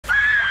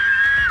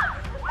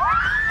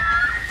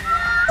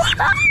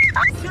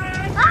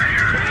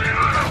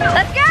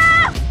Let's go!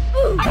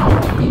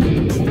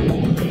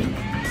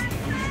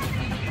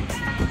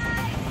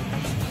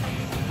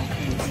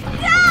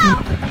 Go!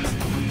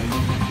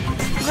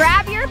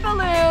 Grab your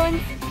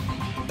balloons.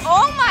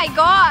 Oh my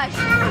gosh!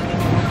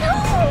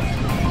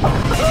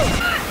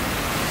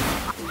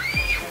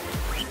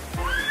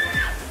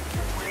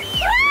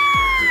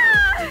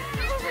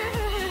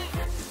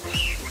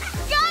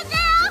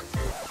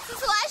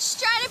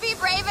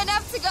 Brave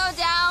enough to go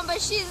down,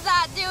 but she's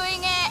not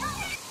doing it.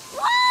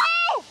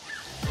 Woo!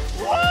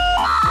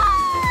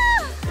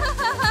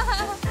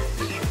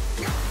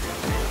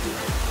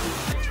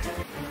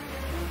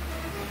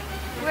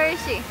 Where is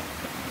she? I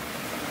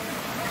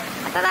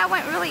thought that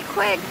went really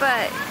quick,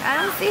 but I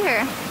don't see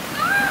her.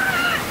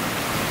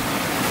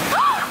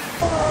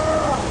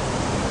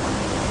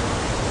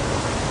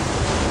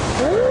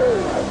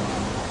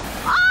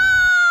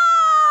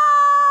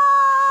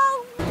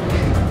 Oh!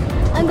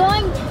 I'm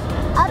going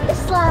up the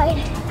slide.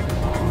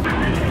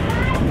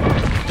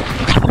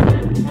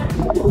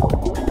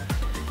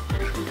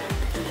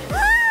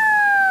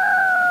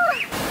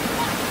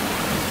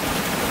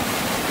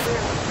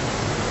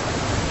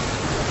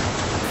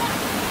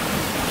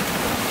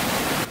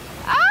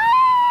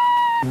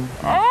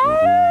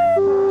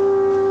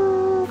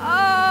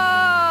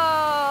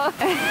 Oh!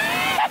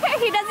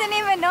 He doesn't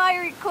even know I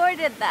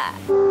recorded that.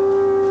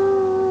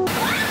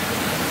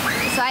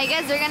 So I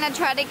guess they're gonna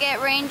try to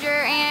get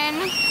Ranger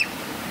in.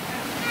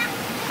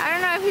 I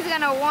don't know if he's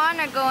gonna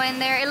wanna go in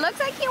there. It looks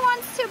like he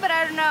wants to, but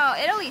I don't know.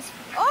 Italy's,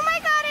 oh my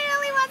God,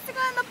 Italy wants to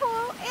go in the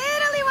pool.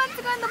 Italy wants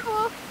to go in the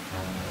pool.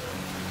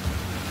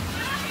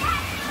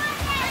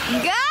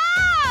 Go!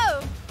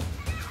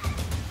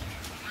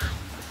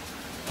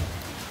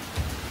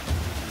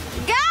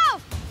 Go!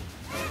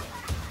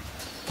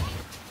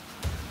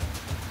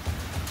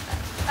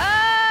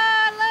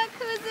 Oh, look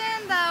who's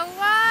in the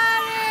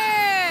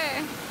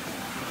water.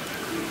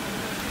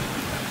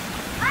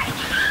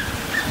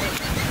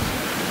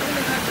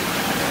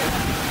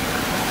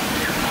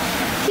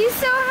 He's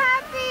so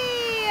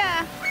happy!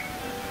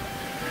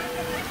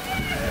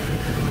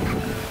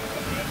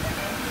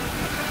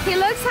 He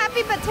looks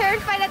happy but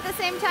terrified at the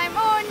same time.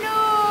 Oh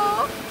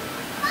no!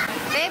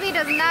 Baby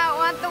does not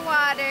want the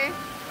water.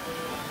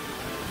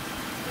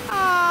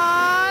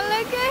 Aww,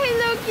 look at his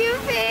little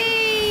cute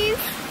face.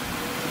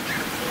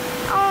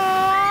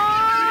 Aww.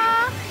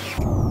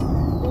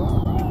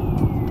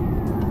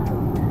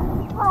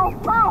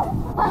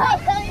 Hi,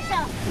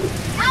 Sunshine.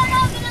 I'm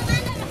not gonna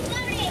land on the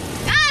floating.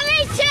 Ah,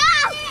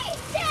 Rachel!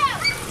 3, 2,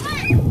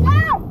 1, go!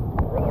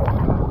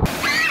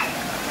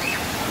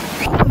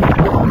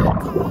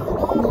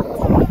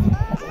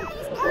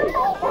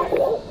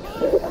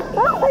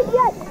 Oh my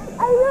God!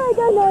 I really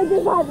don't know what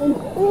just happened.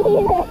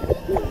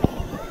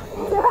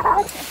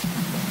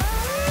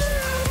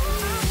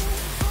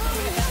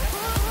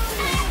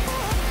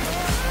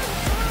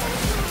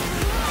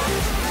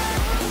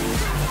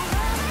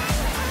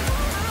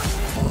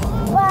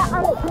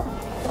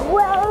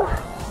 Well,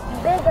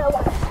 bigger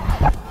one.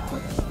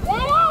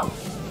 Ready?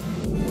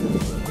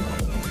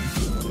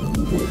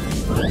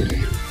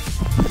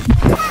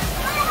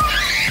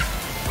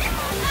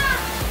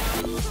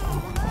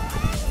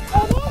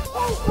 It is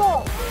simple.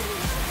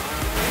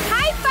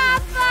 Hi,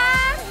 Papa.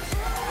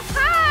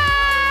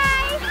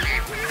 Hi.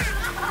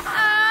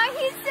 Oh,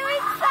 he's so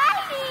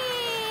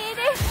excited.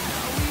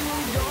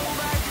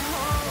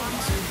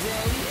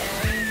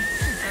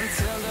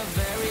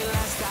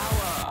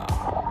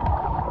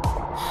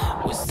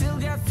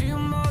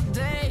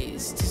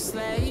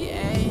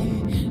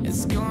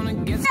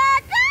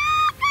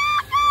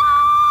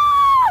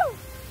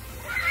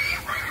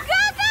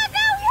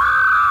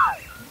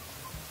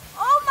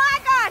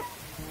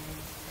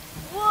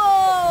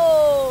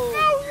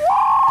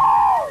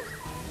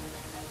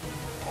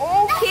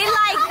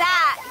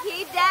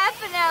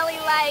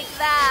 Like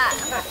that.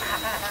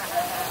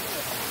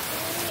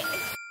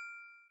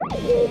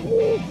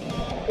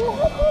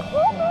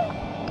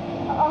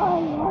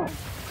 Oh,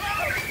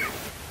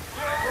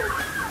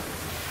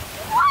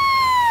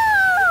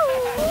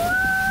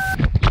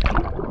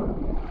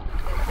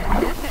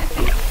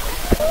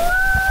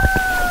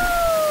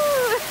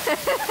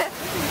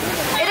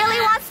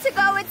 Italy wants to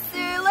go with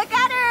Sue. Look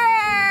at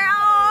her.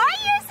 Oh,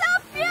 you're so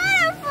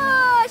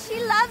beautiful.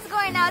 She loves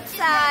going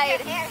outside.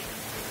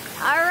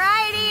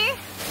 Alrighty.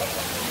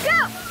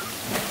 Go.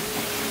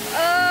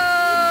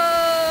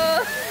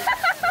 Oh.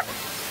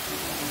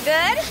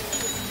 Good?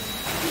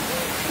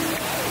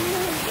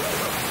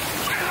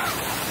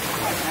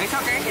 It's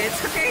okay.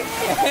 It's okay.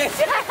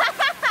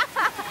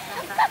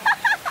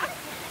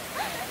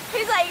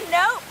 He's like,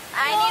 nope.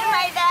 I need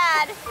my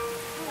dad.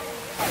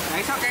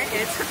 It's okay.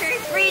 It's okay.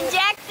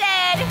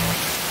 Rejected.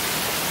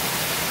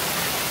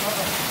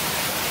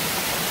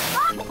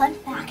 Fun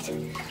fact,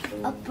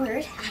 a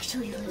bird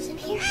actually lives in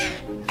here.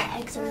 The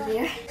eggs are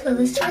there. So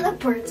this is where the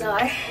birds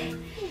are.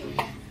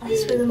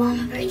 This is where the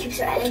mama bird keeps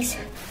her eggs.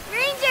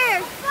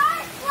 Ranger.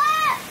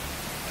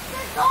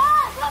 I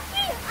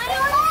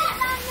don't want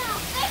them now.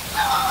 They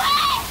flew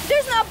away.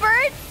 There's no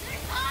birds.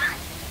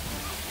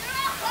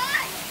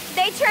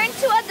 They turned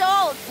to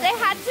adults. They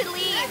had to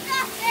leave. That's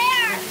not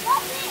fair.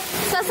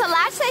 So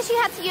Solange said she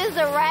had to use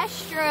the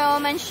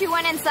restroom and she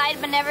went inside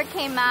but never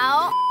came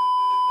out.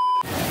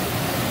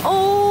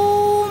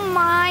 Oh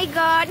my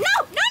God. No,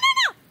 no, no,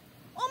 no.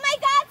 Oh my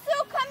God,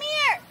 Sue, come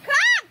here.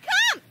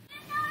 Come. I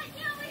have no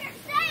idea what you're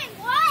saying.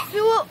 What?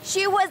 Sue,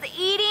 she was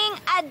eating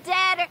a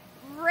dead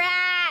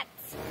rat.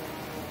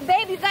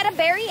 Babe, you gotta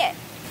bury it.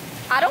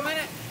 I don't.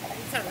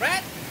 It's a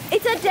rat?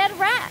 It's a dead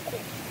rat.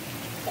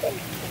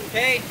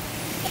 Okay.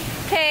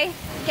 Okay,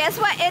 guess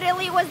what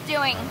Italy was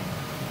doing?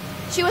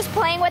 She was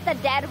playing with a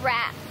dead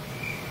rat.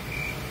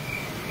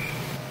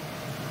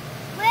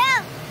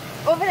 Well,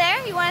 Over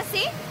there, you wanna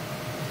see?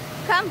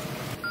 Come.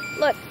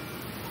 Look.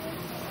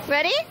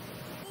 Ready?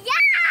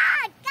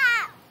 yeah,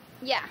 go.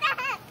 Yeah.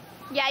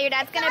 Yeah, your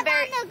dad's gonna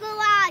bury. the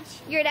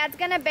garage. Your dad's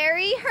gonna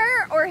bury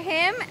her or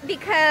him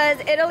because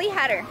Italy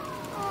had her.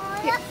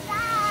 Oh, that's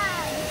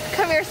sad.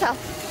 Come yourself.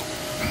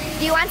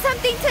 Do you want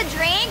something to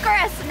drink or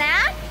a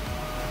snack?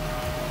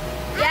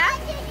 Yeah?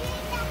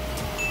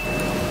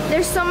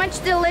 There's so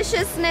much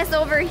deliciousness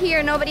over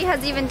here, nobody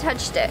has even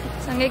touched it.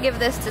 So I'm gonna give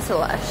this to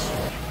Solange.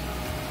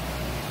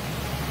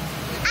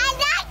 I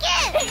like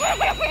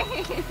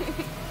it.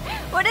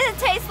 What does it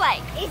taste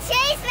like? It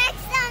tastes like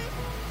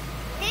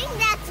something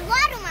that's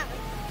watermelon.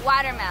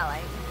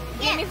 Watermelon.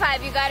 Give Yeah. me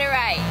 5, you got it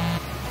right.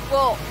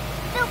 Whoa.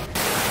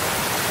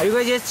 Are you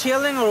guys just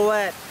chilling or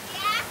what?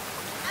 Yeah,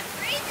 I'm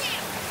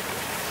freezing.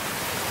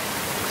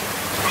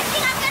 I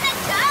think I'm gonna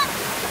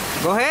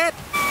jump. Go ahead.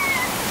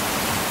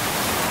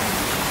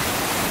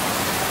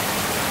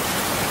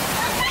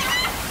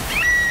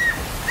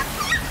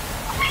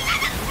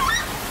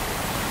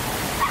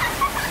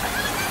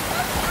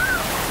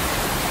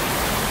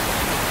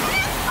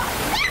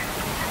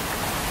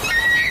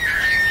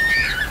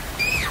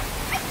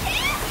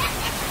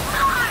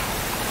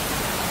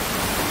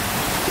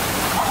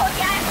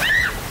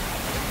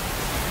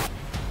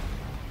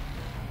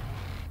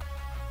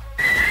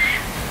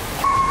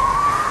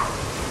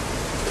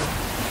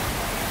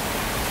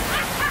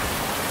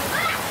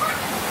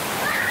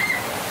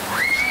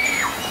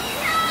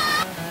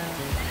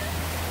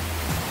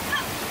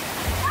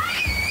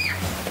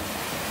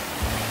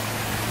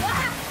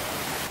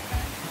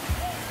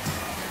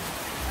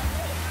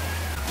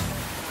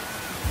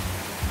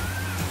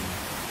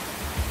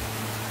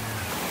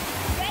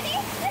 Ready?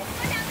 Let's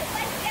go down the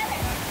slide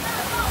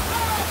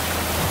together.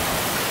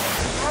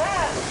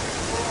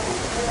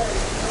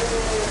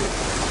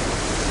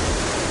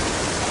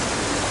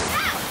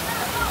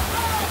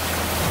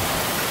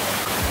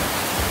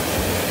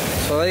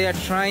 So they are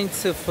trying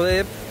to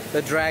flip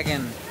the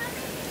dragon.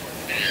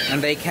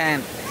 And they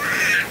can't.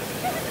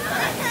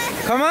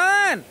 Come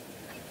on!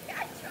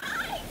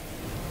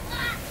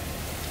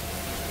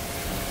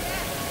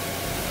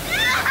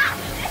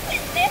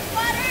 This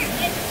water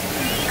is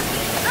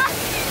freezing.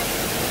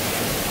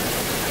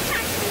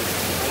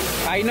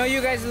 I know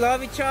you guys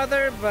love each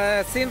other,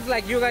 but it seems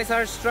like you guys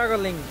are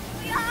struggling.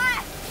 We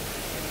are.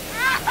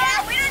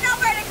 Yeah, we don't know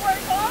where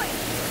we're going.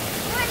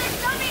 Well, there's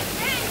so many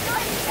things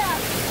doing stuff.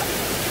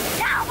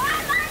 Now, why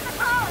am I in the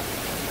boat?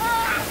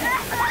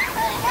 This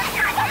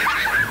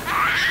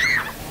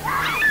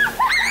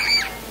water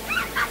is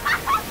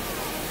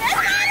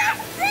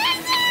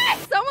freezing.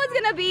 Someone's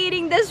gonna be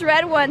eating this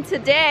red one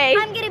today.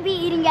 I'm gonna be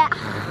eating it.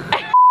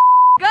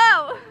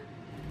 Go!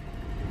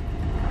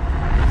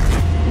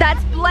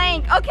 That's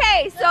blank.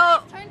 Okay,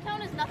 so Turn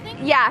tone is nothing.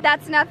 yeah,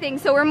 that's nothing.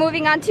 So we're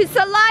moving on to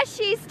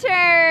Solashi's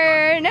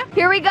turn.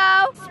 Here we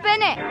go.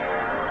 Spin it.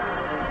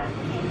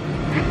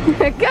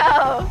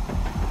 Go.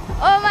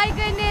 Oh my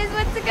goodness,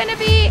 what's it gonna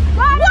be?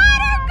 Water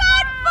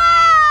gun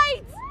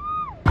fight!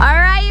 All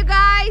right, you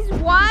guys,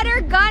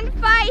 water gun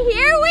fight.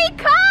 Here we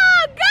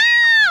come.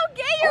 Go!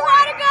 Get your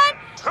water gun.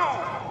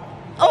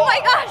 Oh my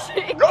gosh.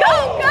 Go,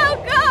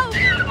 go, go.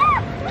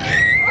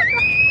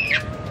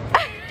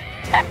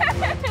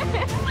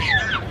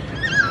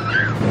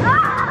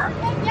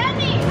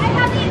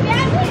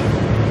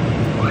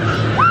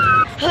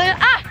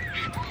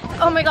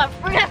 Oh my god,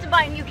 we're gonna have to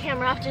buy a new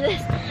camera after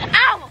this.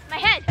 Ow, my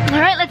head. All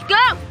right, let's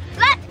go.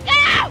 Let's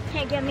go.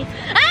 Can't get me.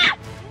 Ah,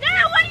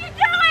 no, what are you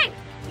doing?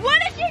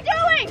 What is she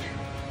doing?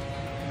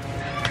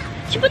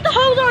 She put the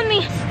hose on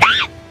me.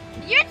 Stop!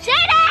 You're cheating.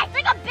 It's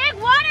like a big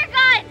water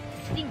gun.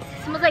 It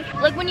smells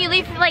like when you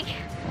leave like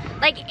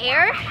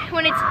air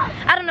when it's,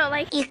 I don't know,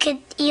 like. You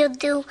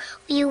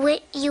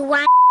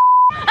want.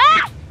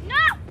 Ah,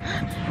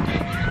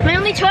 no. My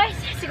only choice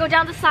is to go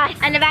down the side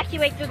and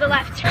evacuate through the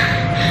left.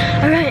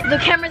 All right, the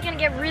camera's gonna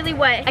get really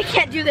wet. I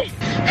can't do this.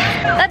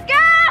 Let's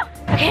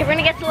go! Okay, we're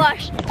gonna get to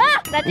Lush.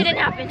 Ah, that didn't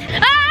happen.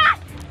 Ah!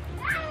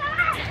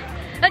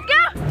 Let's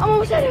go! I'm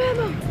almost out of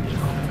ammo.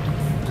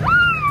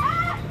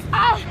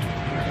 Ah!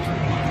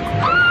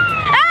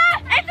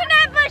 Ah! It's an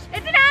ambush!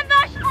 It's an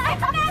ambush!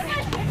 It's an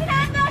ambush! It's an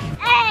ambush!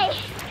 Hey!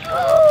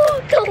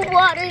 Ooh, the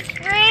water's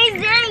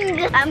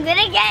freezing! I'm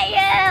gonna get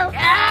you!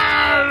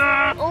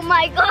 Ah! Oh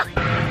my god!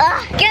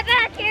 Get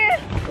back here!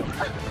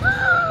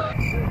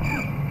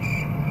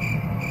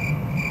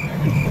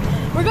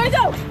 We're gonna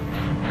go.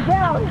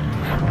 Down.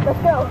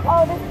 Let's go.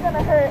 Oh, this is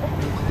gonna hurt.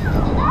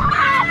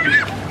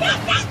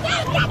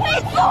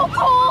 It's so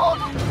cold.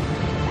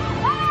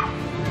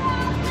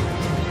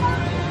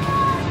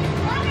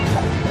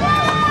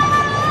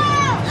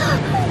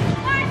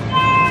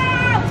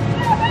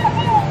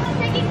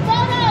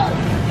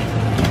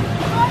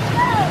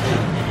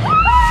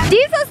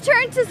 Diesel's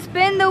turn to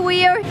spin the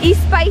wheel. Eat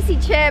spicy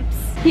chips.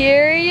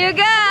 Here you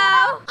go.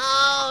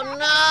 Oh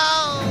no!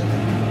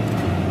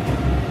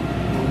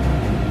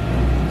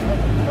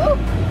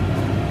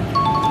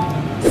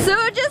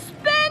 Sue just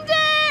spinned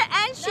it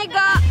and she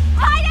got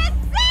hide and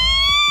seek!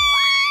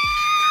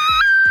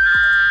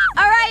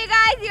 Alright,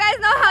 you guys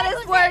know how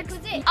this works.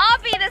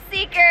 I'll be the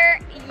seeker.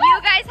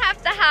 You guys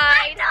have to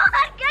hide. I know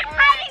that good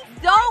hiding.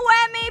 Don't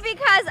wet me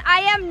because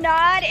I am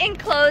not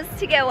enclosed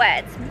to get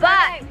wet. But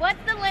Alright,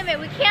 what's the limit?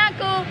 We can't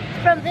go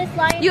from this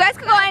line. you guys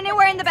can go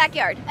anywhere in the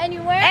backyard.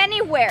 Anywhere?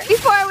 Anywhere.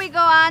 Before we go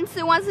on,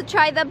 Sue wants to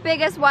try the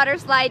biggest water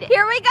slide.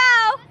 Here we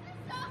go. This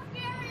is so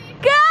scary.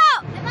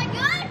 Go! Am I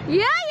good?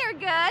 Yeah, you're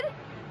good.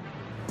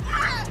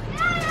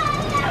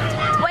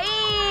 Wait.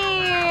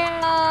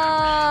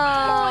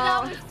 Oh, that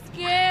was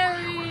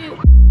scary.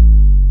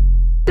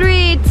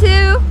 3, 2,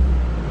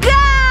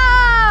 go!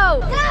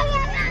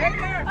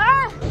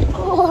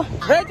 Oh.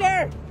 Right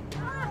there!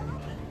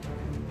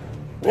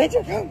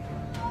 Ranger, come!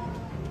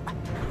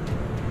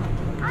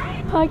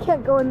 I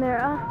can't go in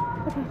there.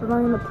 Okay, we're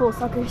going in the pool,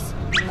 suckers.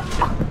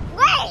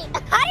 Wait!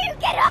 How do you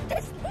get up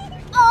this thing?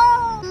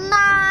 Oh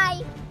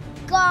my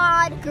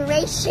God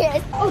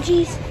gracious! Oh,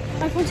 jeez.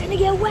 My phone's gonna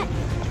get wet.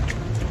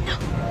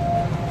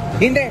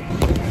 In there!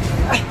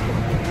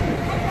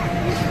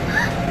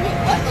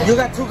 You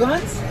got 2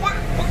 guns?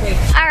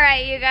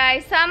 Alright, you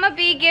guys, so I'm gonna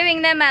be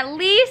giving them at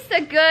least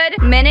a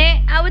good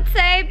minute, I would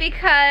say,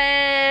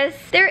 because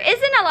there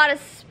isn't a lot of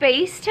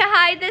space to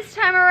hide this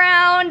time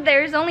around.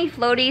 There's only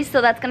floaties,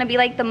 so that's gonna be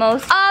like the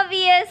most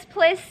obvious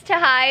place to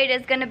hide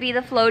is gonna be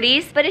the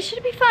floaties. But it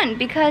should be fun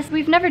because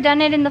we've never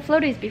done it in the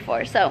floaties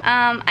before. So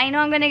I know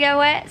I'm gonna get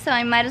wet, so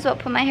I might as well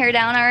put my hair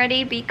down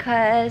already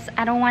because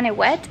I don't want it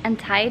wet and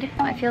tied.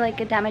 I feel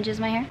like it damages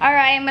my hair.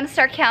 Alright, I'm gonna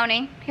start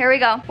counting. Here we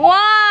go.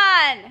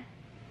 1,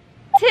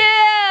 2,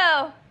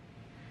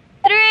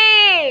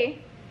 3,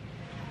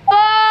 4.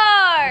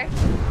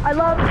 I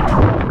love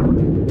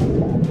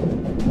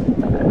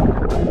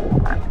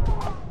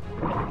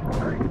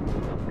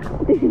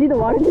Did you see the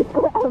water just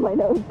go out of my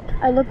nose?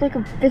 I look like a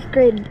 5th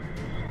grade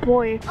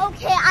boy.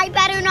 Okay, I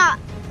better not.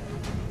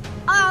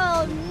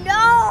 Oh no,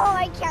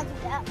 I can't do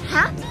that.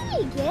 How did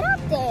he get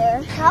up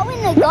there? How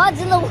in the gods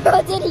in the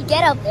world did he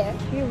get up there?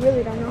 You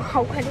really don't know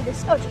how wet it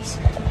is. Oh, jeez.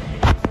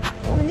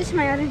 I mean, this is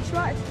my other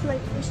spot. It's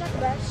like, it's not the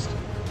best,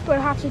 but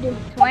I have to do.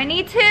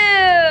 22,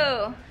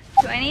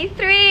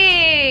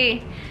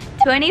 23,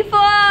 24.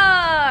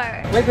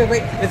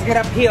 Wait, let's get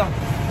uphill.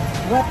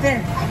 Go up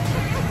there.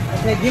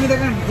 Okay, give me the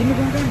gun. Give me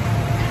the gun.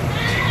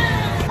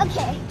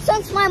 Okay,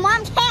 since my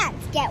mom can't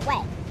get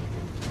wet,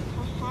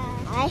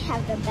 I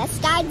have the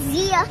best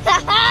idea.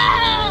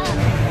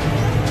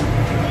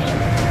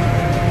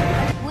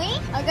 We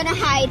are gonna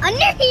hide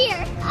under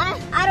here.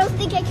 I don't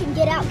think I can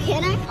get out,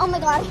 can I? Oh my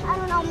God, I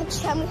don't know how much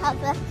time we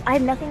have left. I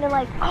have nothing to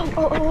like, oh.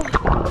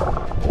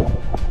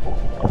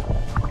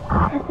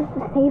 This is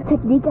the same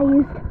technique I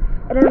used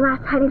in our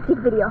last hide and seek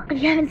video.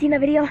 If you haven't seen that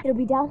video, it'll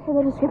be down in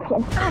the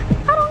description. I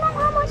don't know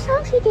how much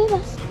time she gave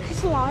us. Hey,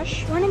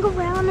 Solange, you wanna go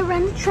around the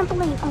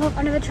trampoline? Oh,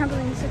 under the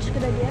trampoline is such a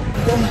good idea.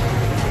 Go.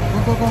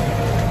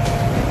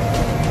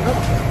 Oh,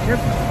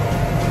 careful.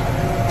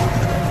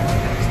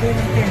 Stay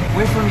right there.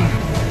 Wait for me.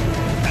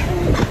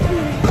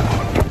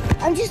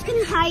 I'm just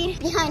gonna hide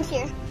behind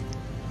here.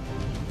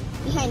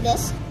 Behind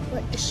this.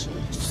 Where is she?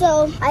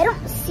 So, I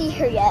don't see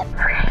her yet.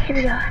 Okay, here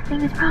we go. I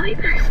think it's probably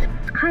best.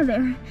 Hi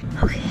there.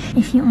 Okay,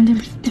 if you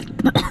understand.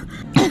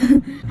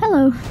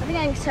 Hello. I think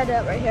I can set it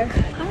up right here.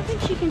 I don't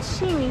think she can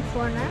see me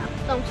for now.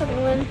 So I'm checking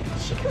in.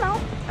 Did she come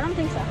out? I don't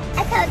think so.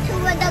 I thought to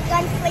run the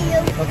gun for you.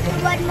 Okay. To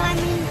run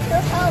mommy to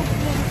help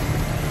you.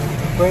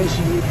 Where is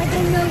she? I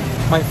don't know.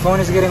 My phone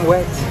is getting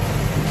wet.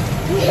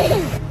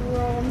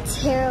 Bro, I'm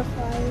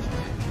terrified.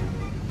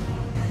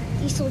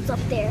 Diesel's up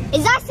there.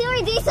 Is that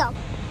Siri Diesel?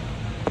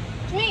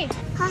 It's me.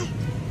 Hi.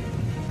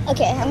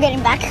 Okay, I'm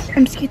getting back.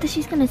 I'm scared that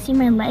she's gonna see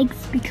my legs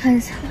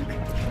because look,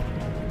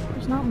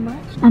 there's not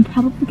much. I'm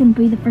probably gonna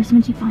be the first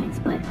one she finds,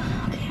 but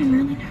okay, I'm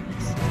really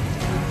nervous.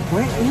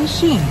 Where is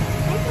she? I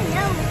don't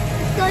know.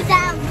 Let's go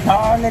down.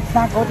 No, let's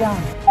not go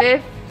down.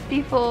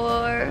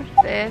 54,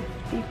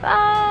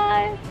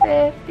 55,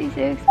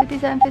 56,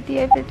 57,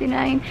 58,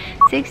 59,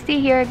 60.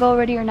 Here I go,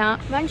 ready or not.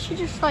 Imagine she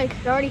just like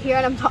already here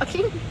and I'm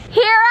talking.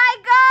 Here I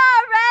go,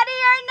 ready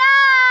or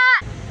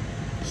not.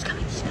 She's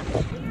coming, she's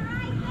coming.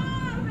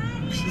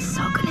 She's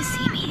so gonna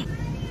see me.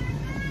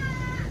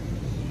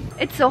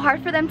 It's so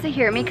hard for them to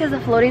hear me because the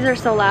floaties are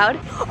so loud.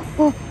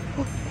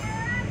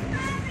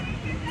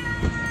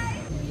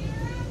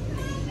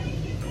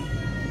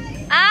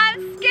 I'm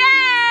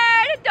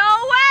scared.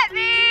 Don't wet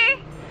me.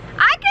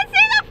 I can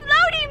see the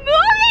floaty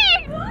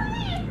moving.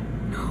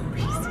 No,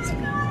 she's just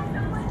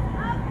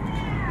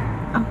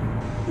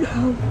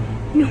No.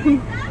 No.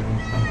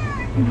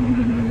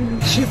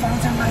 She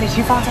found somebody.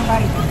 She found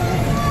somebody.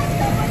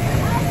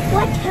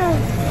 What the?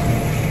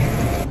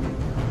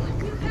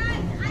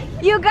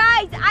 You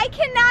guys, I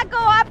cannot go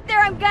up there.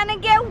 I'm gonna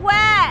get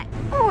wet.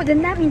 Oh,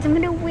 then that means I'm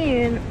gonna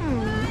win.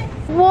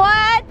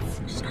 What?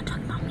 She's not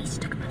talking about me. She's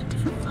talking about a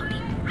different floaty.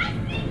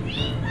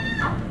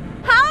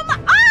 How am I?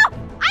 Oh,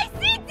 I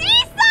see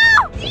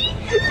Diesel!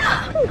 Diesel!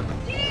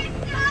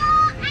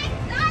 I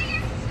saw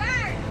your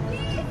shirt!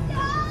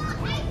 Diesel!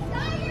 I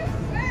saw your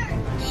shirt!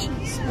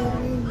 She's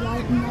literally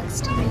right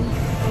next to me.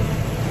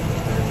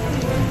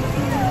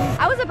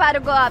 I was about to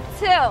go up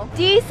too.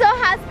 Diesel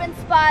has been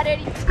spotted.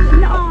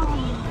 No.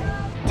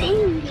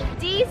 Dang.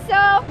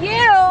 Diesel,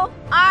 you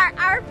are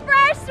our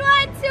first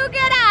one to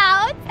get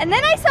out. And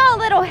then I saw a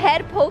little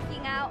head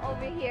poking out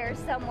over here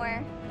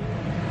somewhere.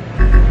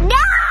 No!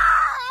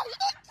 Are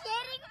you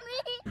kidding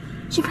me?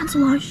 She found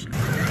Solange.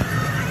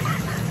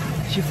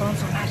 She found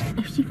somebody.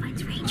 If she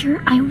finds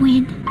Ranger, I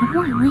win. I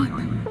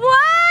win.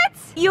 What?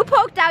 You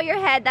poked out your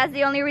head. That's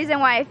the only reason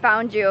why I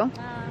found you.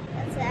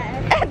 That's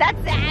sad.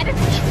 That's sad.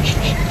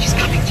 She's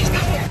coming. She's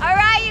coming. All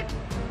right,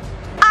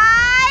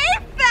 I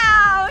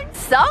found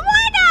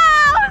someone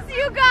else,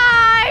 you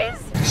guys.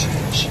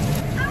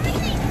 How are they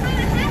hacking?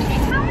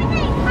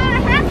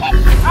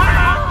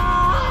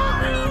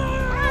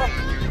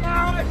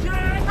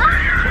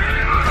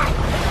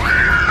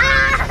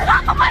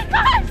 Oh my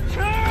gosh!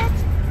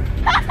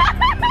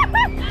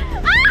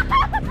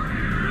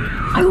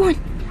 I won.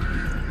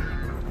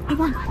 I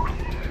won.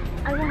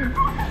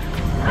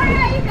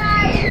 Alright, you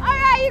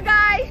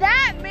guys.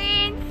 That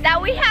means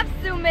that we have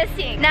Sue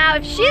missing. Now,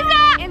 if she's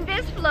not in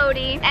this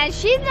floaty and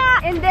she's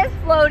not in this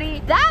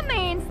floaty, that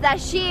means that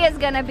she is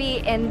gonna be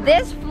in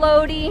this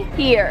floaty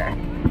here.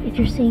 If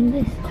you're seeing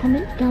this,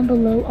 comment down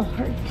below a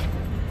heart.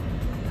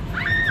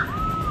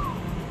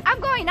 I'm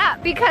going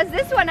up because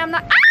this one I'm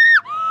not.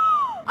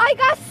 Ah! I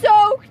got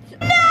soaked.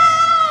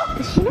 No!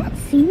 Does she not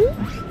see me?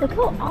 Look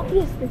how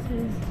obvious this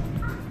is.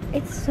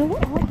 It's so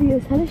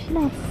obvious. How does she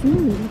not see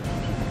me?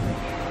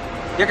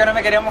 Yo que no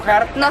me quería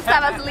mojar. No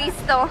estabas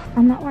listo.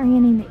 I'm not wearing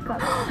any makeup.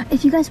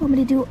 If you guys want me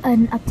to do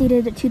an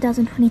updated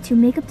 2022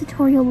 makeup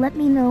tutorial, let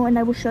me know and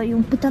I will show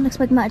you. But don't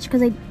expect much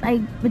because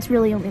it's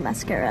really only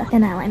mascara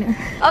and eyeliner.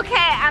 Okay,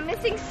 I'm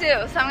missing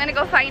Sue, so I'm gonna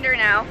go find her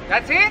now.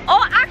 That's it?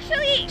 Oh,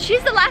 actually,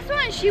 she's the last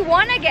one. She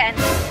won again.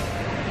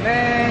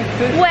 Man,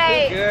 this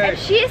Wait, is good. if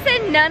she's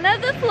in none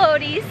of the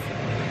floaties,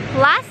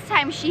 last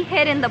time she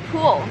hid in the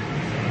pool.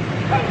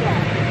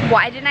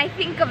 Why didn't I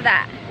think of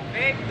that?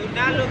 Hey, do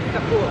not look at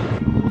the pool.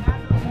 Do not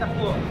look at the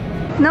pool.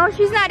 No,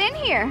 she's not in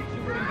here. She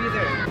wouldn't be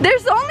there.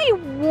 There's only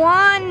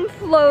one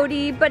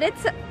floaty, but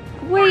it's...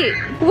 Wait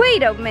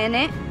a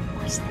minute.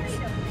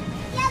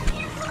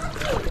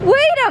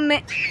 Wait a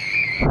minute.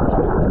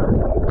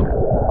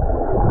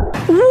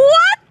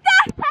 What the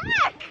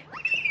heck?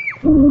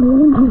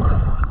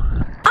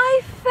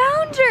 I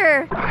found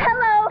her.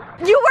 Hello.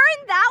 You were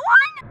in that one?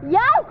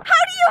 Yes.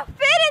 How do you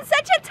fit in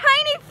such a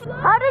tiny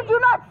float? How did you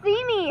not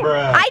see me?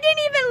 Bruh. I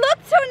didn't even look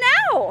till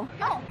now.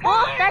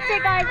 Oh, that's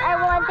it, guys. I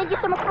won. Thank you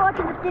so much for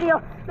watching this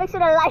video. Make sure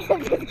to like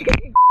and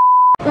subscribe.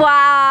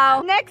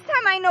 Wow. Next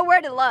time I know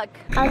where to look.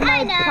 As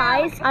my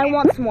prize, I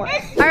want some more.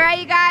 All right,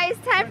 you guys,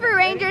 time for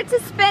Ranger to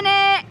spin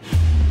it.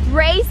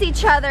 Race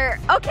each other.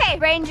 Okay,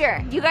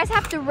 Ranger, you guys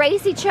have to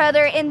race each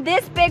other in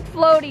this big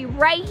floaty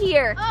right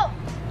here. Oh.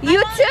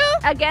 You two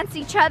against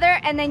each other,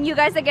 and then you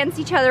guys against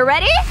each other.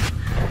 Ready?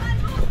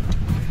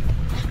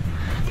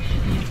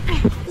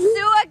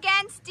 Sue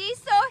against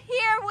Diesel.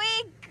 Here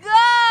we go.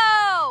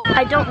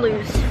 I don't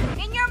lose.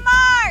 In your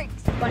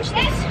marks. Watch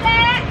Get this.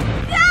 set.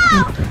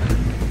 Go.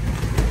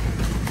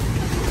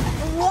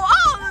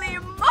 Holy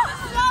moly.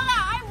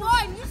 I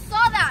won. You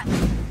saw that.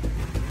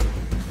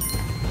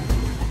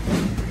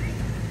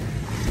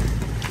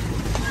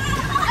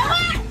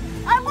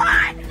 I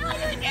won. No,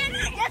 you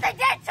didn't. Yes, I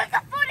did. Check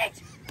the footage.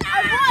 I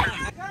won.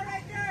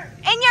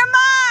 In your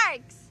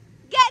marks.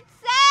 Get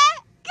set.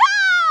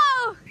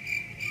 Go.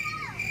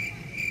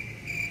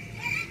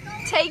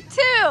 Take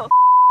two.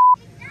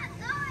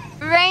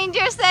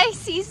 Ranger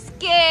says he's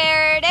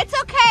scared. It's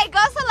okay. Go,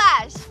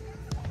 Solange.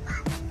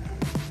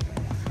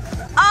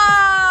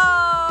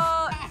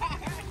 Oh.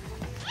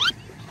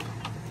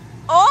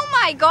 Oh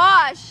my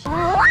gosh.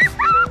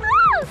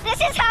 This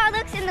is how it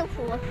looks in the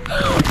pool.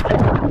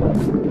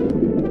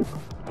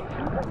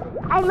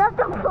 I love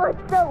the pool.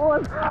 It's so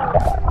warm.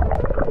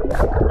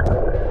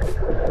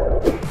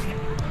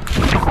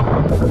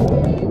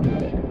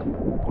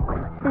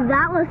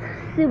 That was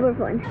super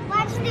fun.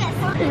 Watch this.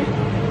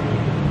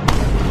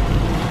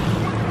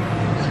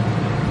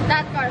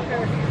 That part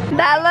hurt.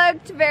 That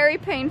looked very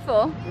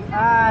painful.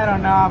 I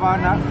don't know about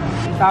that.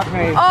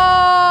 Okay.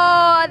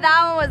 Oh,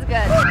 that one was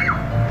good.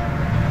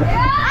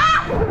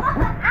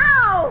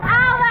 Ow!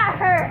 Ow, that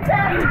hurt.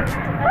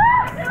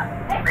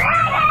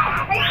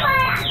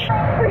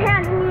 Put your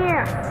hands in the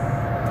air.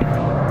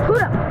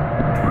 Put up.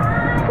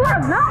 Put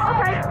up. No.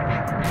 Okay.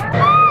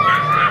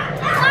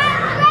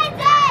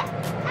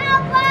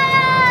 Help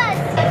us!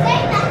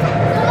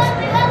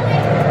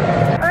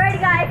 Alrighty,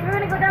 guys. We're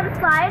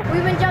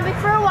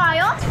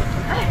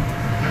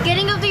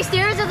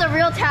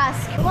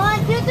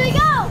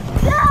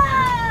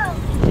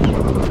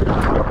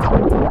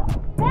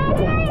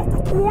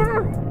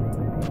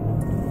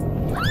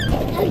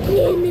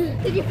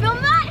Did you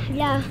film that?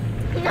 Yeah.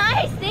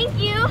 Nice, thank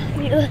you.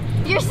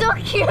 You're so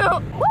cute.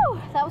 Woo,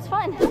 that was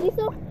fun.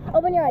 Lisa,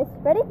 open your eyes.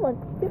 Ready? 1,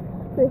 2,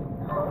 Okay.3.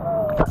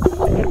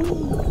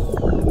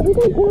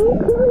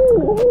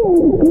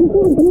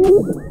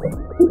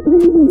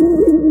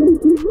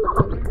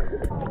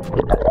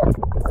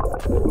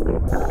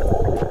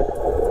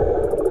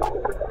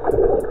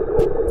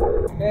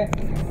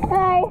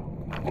 Hey.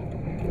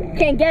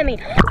 Can't get me.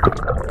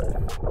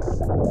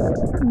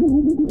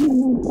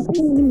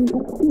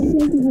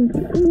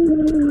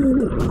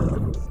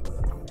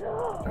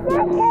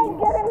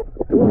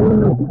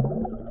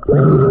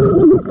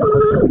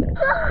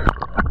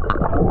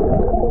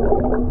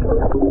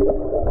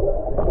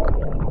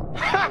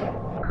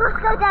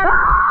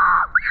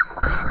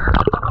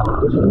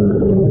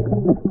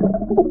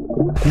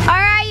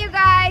 Alright, you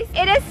guys,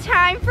 it is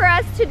time for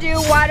us to do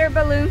water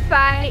balloon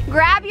fight.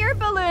 Grab your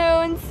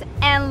balloons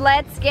and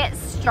let's get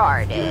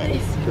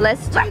started.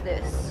 Let's do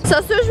this.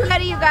 So Sue's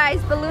ready, you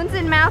guys. Balloons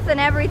in mouth and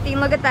everything.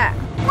 Look at that.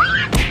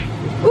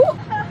 Ooh.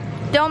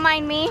 Don't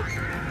mind me.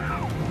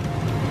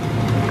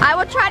 I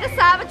will try to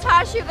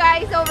sabotage you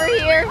guys over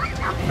here.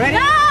 Ready?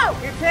 No!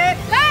 Get set.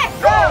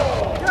 Let's Go!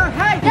 Go,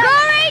 hey! Go,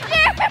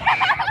 Ranger!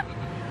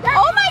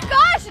 Oh my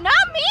gosh,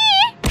 not me!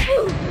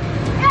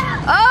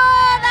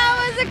 Oh, that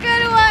was a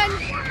good one.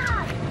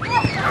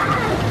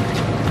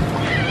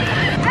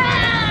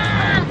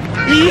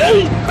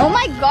 Oh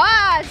my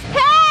gosh.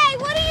 Hey,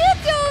 what are you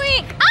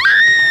doing?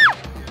 Ah!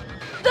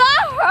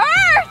 That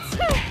hurts.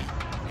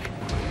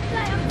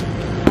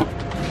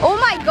 Oh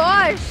my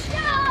gosh.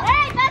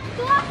 Hey, that's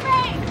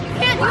glory. You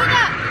can't do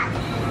that.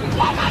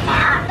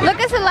 Look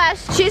at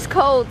Celeste, she's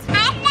cold.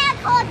 I'm not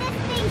cold, this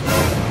thing.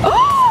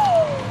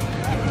 Oh!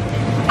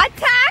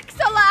 Attack,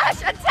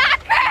 Celeste,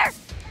 attack her!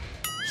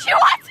 She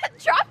wants to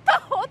drop the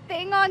whole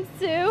thing on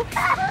Sue.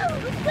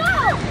 Let's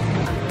go.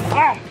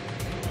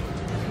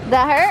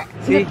 That hurt?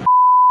 See?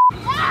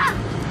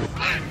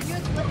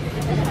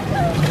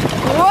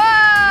 Whoa!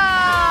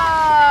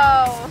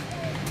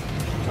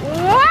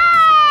 Whoa!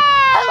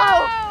 Hello.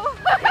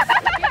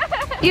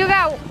 You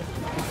got.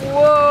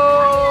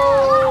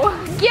 Whoa!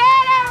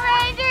 Get him,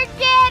 Ranger!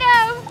 Get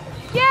him!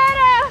 Get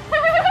him!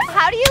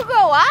 How do you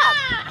go up?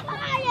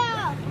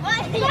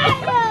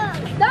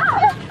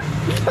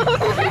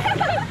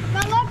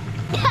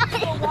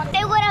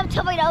 They went up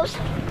to my nose.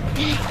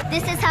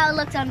 This is how it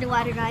looks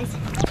underwater, guys.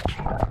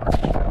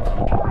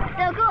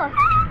 So cool.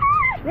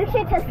 Make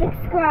sure to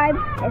subscribe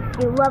if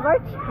you love our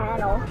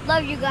channel.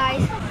 Love you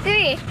guys.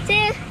 3,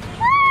 2,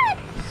 1.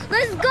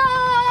 Let's go!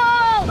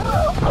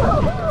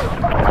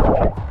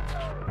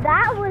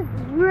 That was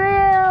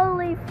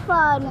really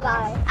fun,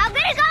 guys. I'm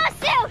gonna go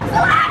soon.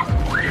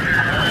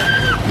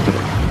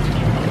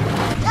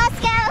 Let's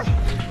go.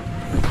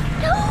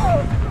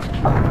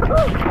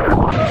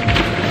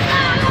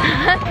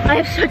 I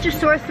have such a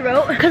sore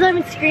throat because I've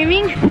been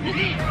screaming.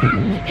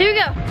 Here we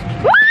go.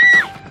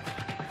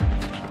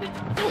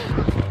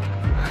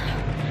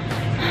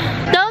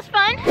 That was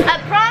fun. I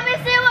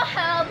promise it will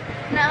help.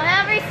 Now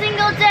every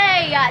single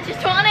day, I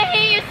just want to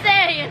hear you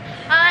saying,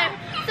 I'm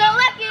so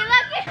lucky,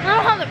 lucky. I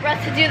don't have the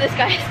breath to do this,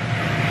 guys.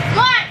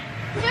 1,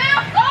 2, 3,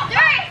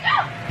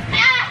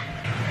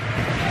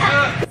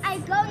 I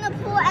go in the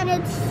pool and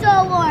it's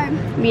so warm.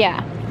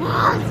 Yeah.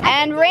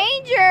 And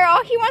Ranger,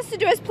 all he wants to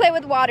do is play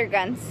with water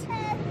guns.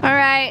 All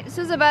right,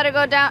 Sue's about to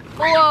go down.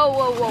 Whoa,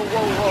 whoa, whoa,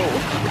 whoa,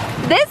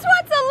 whoa. This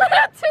one's a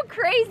little too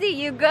crazy.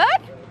 You good?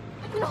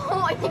 No,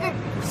 I think I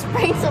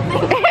sprayed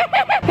something.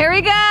 Here we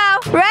go.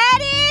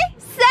 Ready,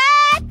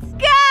 set,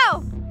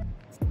 go.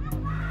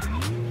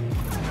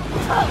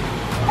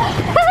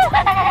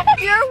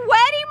 You're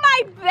wetting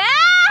my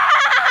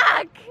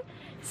back.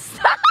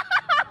 Stop.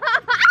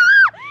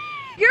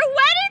 You're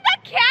wetting the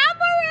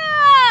camera.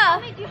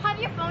 Mommy, do you have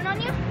your phone on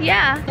you?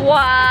 Yeah.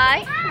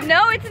 Why?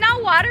 No, it's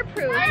not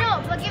waterproof. I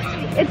know, but give it to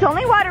me. It's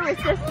only water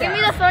resistant. Give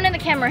me the phone and the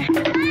camera.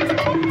 No,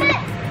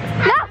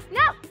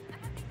 no.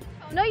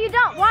 No, you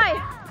don't. Why?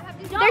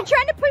 They're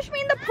trying to push me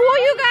in the pool,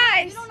 you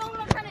guys. You don't know what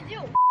I'm trying to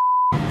do.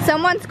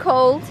 Someone's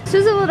cold.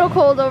 Sue's a little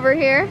cold over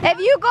here. If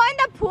you go in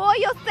the pool,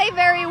 you'll stay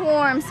very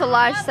warm,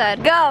 Solange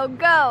said. Go,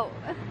 go.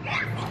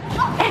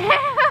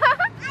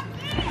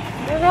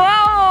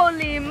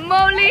 Holy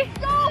moly.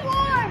 So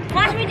warm.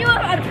 Watch me do a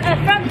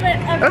front flip.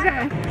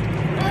 Okay.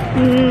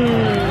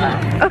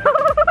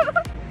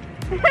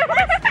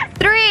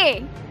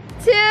 3,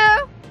 2,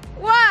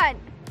 1.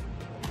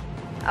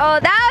 Oh,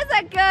 that was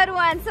a good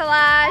one,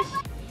 Solange.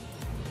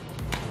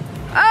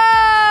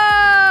 Oh!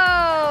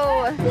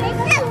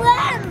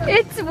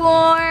 It's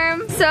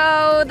warm.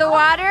 So the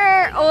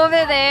water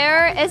over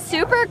there is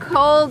super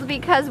cold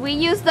because we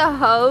use the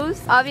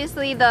hose.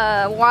 Obviously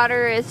the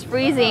water is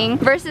freezing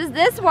versus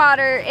this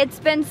water, it's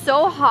been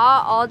so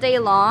hot all day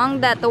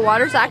long that the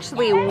water's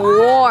actually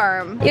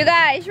warm. You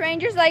guys,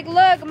 Ranger's like,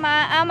 look,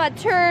 I'm a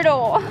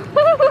turtle.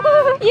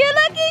 You're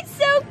looking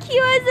so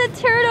cute as a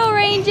turtle,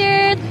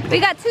 Ranger. We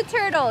got 2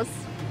 turtles.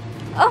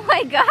 Oh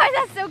my god,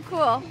 that's so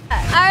cool.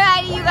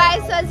 Alrighty, you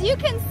guys, so as you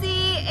can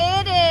see,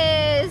 it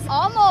is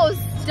almost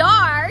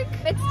dark.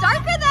 It's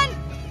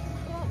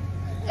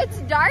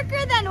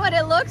darker than what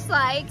it looks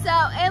like. So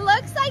it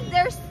looks like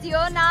they're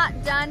still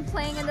not done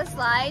playing in the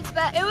slides,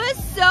 but it was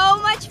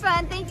so much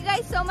fun. Thank you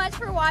guys so much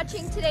for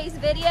watching today's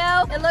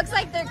video. It looks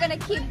like they're gonna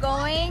keep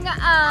going.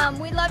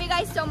 We love you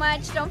guys so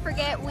much. Don't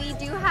forget, we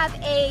do have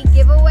a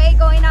giveaway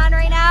going on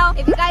right now.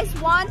 If you guys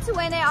want to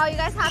win it, all you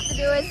guys have to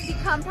do is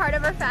become part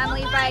of our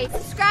family by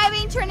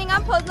subscribing, turning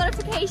on post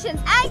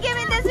notifications, and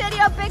giving this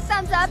video a big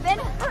thumbs up in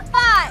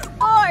 5,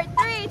 4,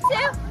 3,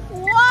 2,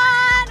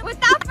 1.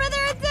 Without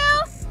further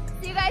ado,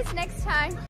 see you guys next time.